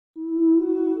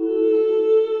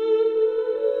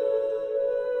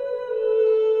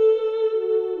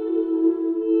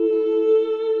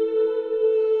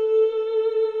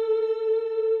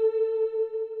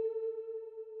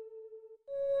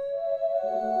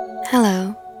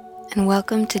Hello, and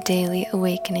welcome to Daily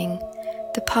Awakening,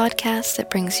 the podcast that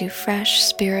brings you fresh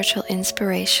spiritual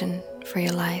inspiration for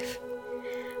your life.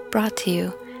 Brought to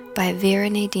you by Vera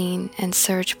Nadine and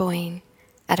Serge Boyne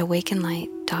at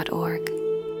awakenlight.org.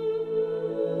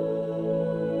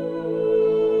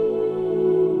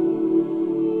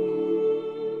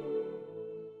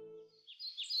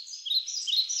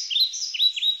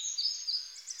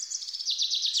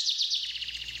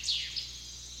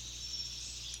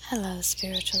 Hello,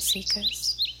 spiritual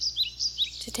seekers.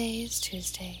 Today is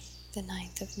Tuesday, the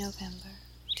 9th of November,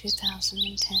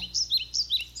 2010.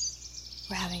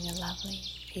 We're having a lovely,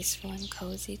 peaceful and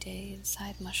cozy day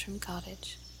inside Mushroom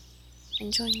Cottage,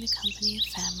 enjoying the company of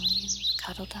family and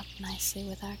cuddled up nicely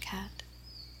with our cat.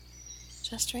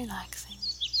 Just relaxing,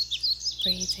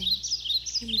 breathing,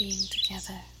 and being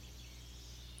together.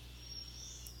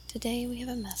 Today we have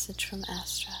a message from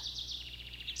Astra.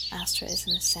 Astra is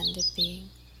an ascended being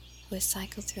who has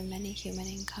cycled through many human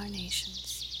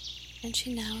incarnations, and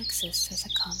she now exists as a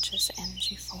conscious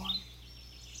energy form.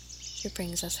 She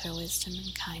brings us her wisdom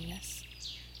and kindness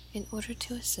in order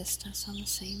to assist us on the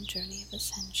same journey of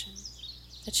ascension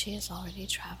that she has already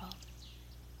traveled.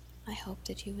 I hope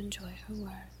that you enjoy her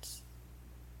words.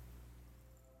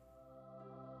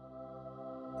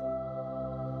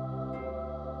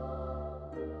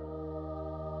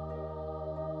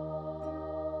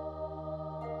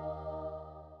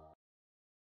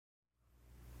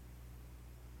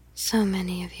 So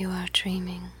many of you are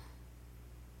dreaming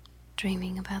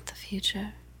about the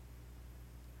future,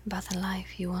 about the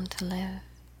life you want to live.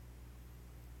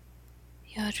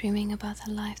 You are dreaming about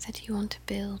the life that you want to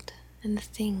build and the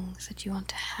things that you want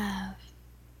to have.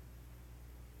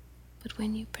 But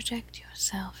when you project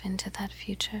yourself into that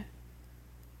future,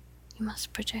 you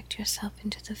must project yourself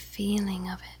into the feeling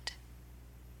of it.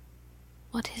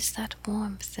 What is that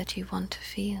warmth that you want to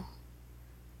feel?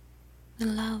 The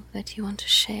love that you want to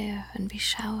share and be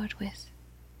showered with?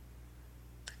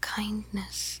 The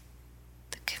kindness,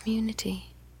 the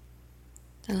community,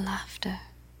 the laughter,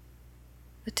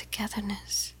 the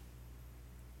togetherness.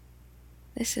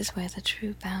 This is where the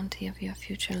true bounty of your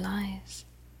future lies.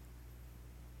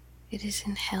 It is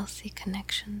in healthy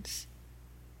connections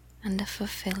and a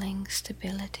fulfilling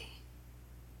stability.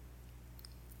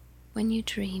 When you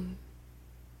dream,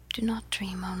 do not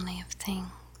dream only of things.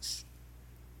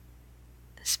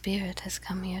 The Spirit has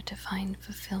come here to find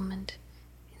fulfillment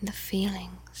in the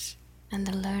feelings and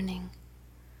the learning,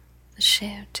 the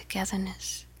shared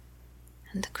togetherness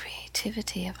and the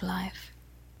creativity of life.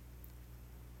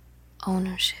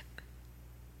 Ownership,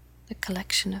 the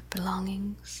collection of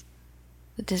belongings,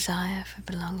 the desire for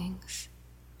belongings.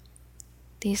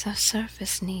 These are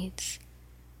surface needs,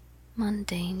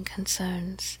 mundane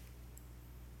concerns.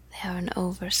 They are an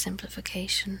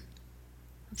oversimplification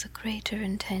of the greater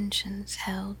intentions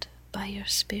held by your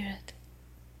spirit.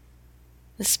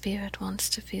 The spirit wants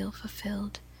to feel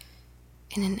fulfilled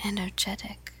in an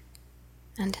energetic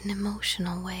and an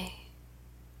emotional way.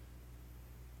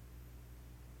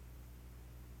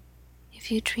 If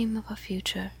you dream of a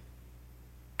future,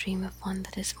 dream of one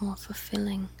that is more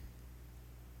fulfilling,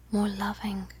 more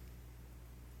loving,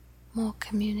 more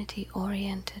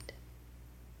community-oriented,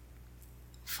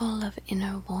 full of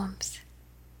inner warmth.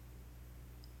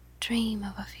 Dream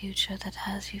of a future that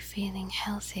has you feeling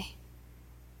healthy,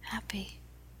 happy,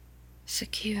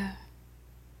 secure.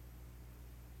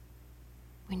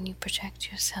 When you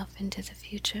project yourself into the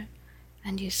future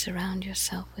and you surround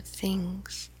yourself with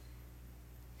things,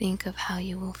 think of how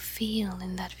you will feel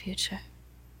in that future.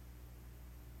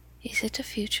 Is it a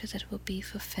future that will be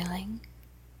fulfilling,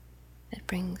 that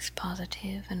brings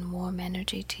positive and warm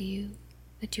energy to you,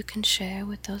 that you can share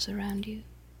with those around you?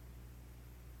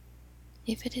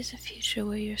 If it is a future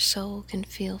where your soul can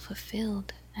feel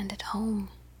fulfilled and at home,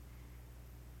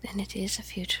 then it is a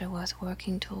future worth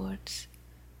working towards,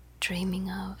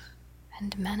 dreaming of,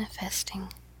 and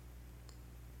manifesting.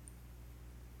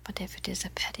 But if it is a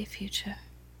petty future,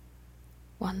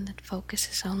 one that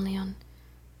focuses only on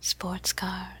sports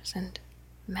cars and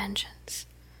mansions,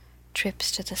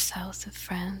 trips to the south of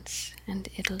France and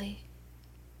Italy,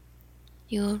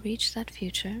 you will reach that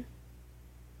future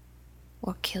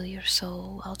or kill your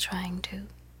soul while trying to,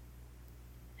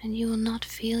 and you will not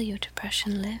feel your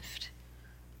depression lift,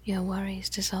 your worries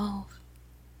dissolve.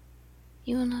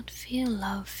 You will not feel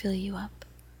love fill you up.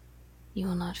 You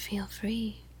will not feel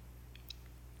free.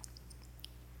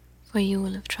 For you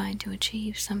will have tried to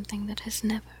achieve something that has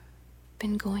never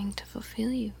been going to fulfill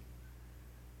you.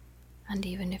 And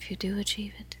even if you do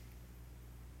achieve it,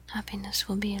 happiness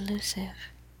will be elusive.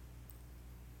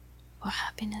 For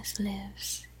happiness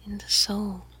lives in the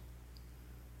soul.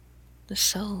 the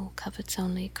soul covets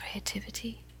only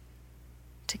creativity,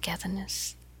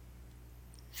 togetherness,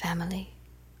 family,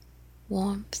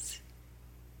 warmth,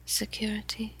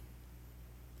 security,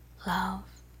 love,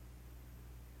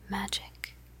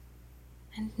 magic,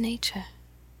 and nature.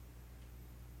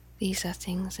 These are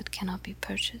things that cannot be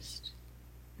purchased,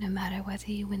 no matter whether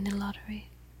you win the lottery.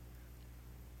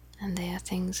 And they are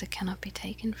things that cannot be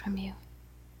taken from you,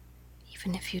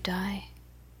 even if you die.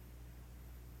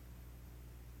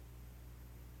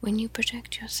 When you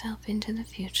project yourself into the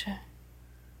future,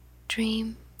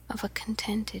 dream of a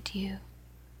contented you,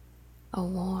 a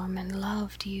warm and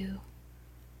loved you,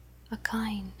 a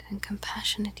kind and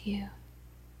compassionate you,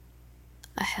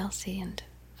 a healthy and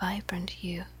vibrant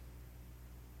you.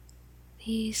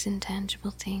 These intangible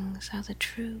things are the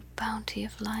true bounty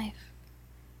of life,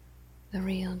 the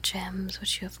real gems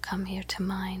which you have come here to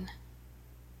mine.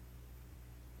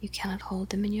 You cannot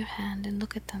hold them in your hand and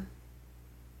look at them,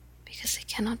 because they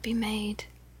cannot be made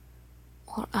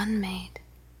or unmade.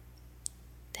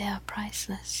 They are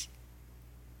priceless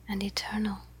and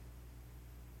eternal.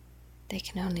 They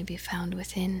can only be found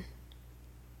within,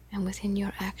 and within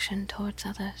your action towards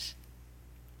others.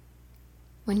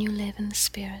 When you live in the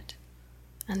Spirit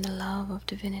and the love of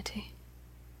divinity,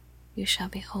 you shall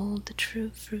behold the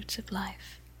true fruits of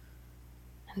life,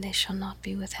 and they shall not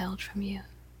be withheld from you.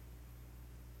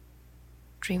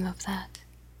 Dream of that,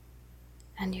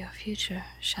 and your future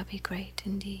shall be great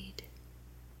indeed.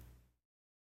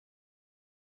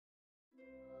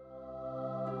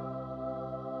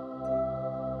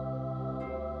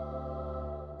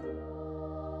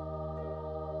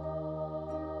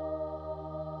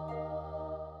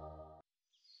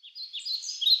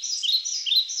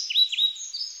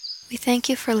 We thank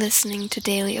you for listening to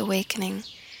Daily Awakening.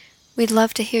 We'd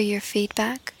love to hear your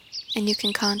feedback, and you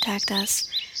can contact us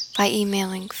by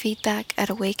emailing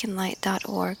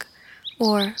feedback@awakenlight.org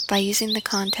or by using the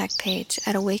contact page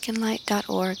at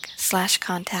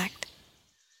awakenlight.org/contact.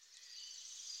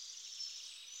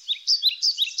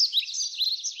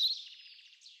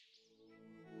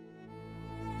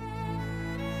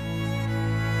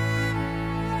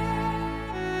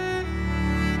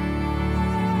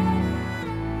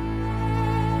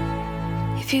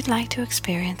 If you'd like to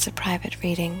experience a private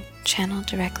reading channeled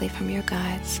directly from your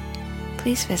guides,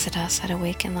 please visit us at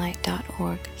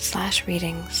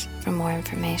awakenlight.org/readings for more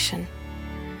information.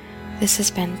 This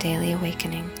has been Daily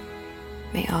Awakening.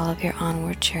 May all of your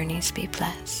onward journeys be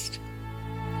blessed.